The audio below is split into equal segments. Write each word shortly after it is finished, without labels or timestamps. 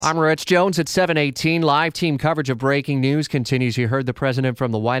I'm Rich Jones at 7:18. Live team coverage of breaking news continues. You heard the president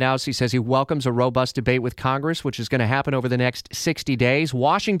from the White House. He says he welcomes a robust debate with Congress, which is going to happen over the next 60 days.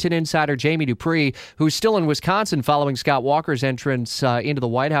 Washington insider Jamie Dupree, who's still in Wisconsin following Scott Walker's entrance into the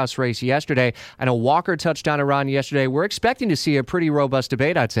White House race yesterday. I know Walker touched on Iran yesterday. We're expecting to see a pretty robust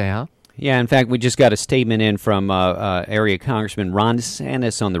debate, I'd say, huh? Yeah, in fact, we just got a statement in from area Congressman Ron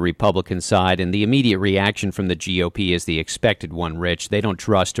DeSantis on the Republican side, and the immediate reaction from the GOP is the expected one, Rich. They don't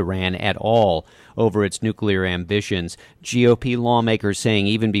trust Iran at all over its nuclear ambitions. GOP lawmakers saying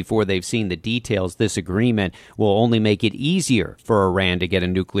even before they've seen the details, this agreement will only make it easier for Iran to get a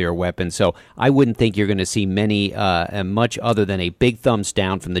nuclear weapon. So I wouldn't think you're going to see much other than a big thumbs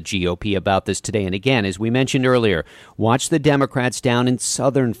down from the GOP about this today. And again, as we mentioned earlier, watch the Democrats down in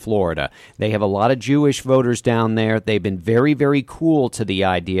southern Florida. They have a lot of Jewish voters down there. They've been very, very cool to the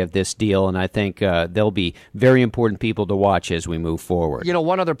idea of this deal, and I think they'll be very important people to watch as we move forward. You know,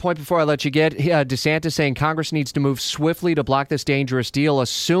 one other point before I let you get, DeSantis saying Congress needs to move swiftly to block this dangerous deal,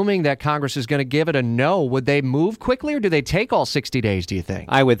 assuming that Congress is going to give it a no. Would they move quickly, or do they take all 60 days, do you think?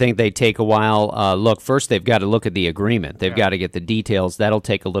 I would think they take a while. Look, first they've got to look at the agreement. They've got to get the details. That'll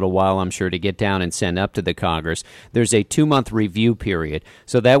take a little while, I'm sure, to get down and send up to the Congress. There's a 2-month review period,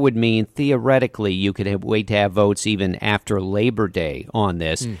 so that would mean theoretically you could wait to have votes even after Labor Day on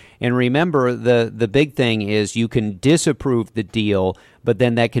this. And remember, the big thing is you can disapprove the deal, but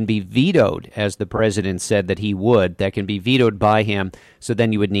then that can be vetoed, as the president said that he would. That can be vetoed by him, so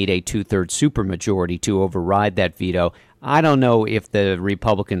then you would need a 2/3 supermajority to override that veto. I don't know if the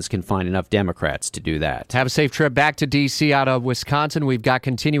Republicans can find enough Democrats to do that. Have a safe trip back to D.C. out of Wisconsin. We've got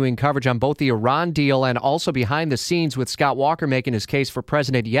continuing coverage on both the Iran deal and also behind the scenes with Scott Walker making his case for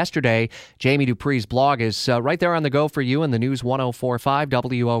president yesterday. Jamie Dupree's blog is right there on the go for you in the News 104.5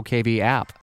 WOKV app.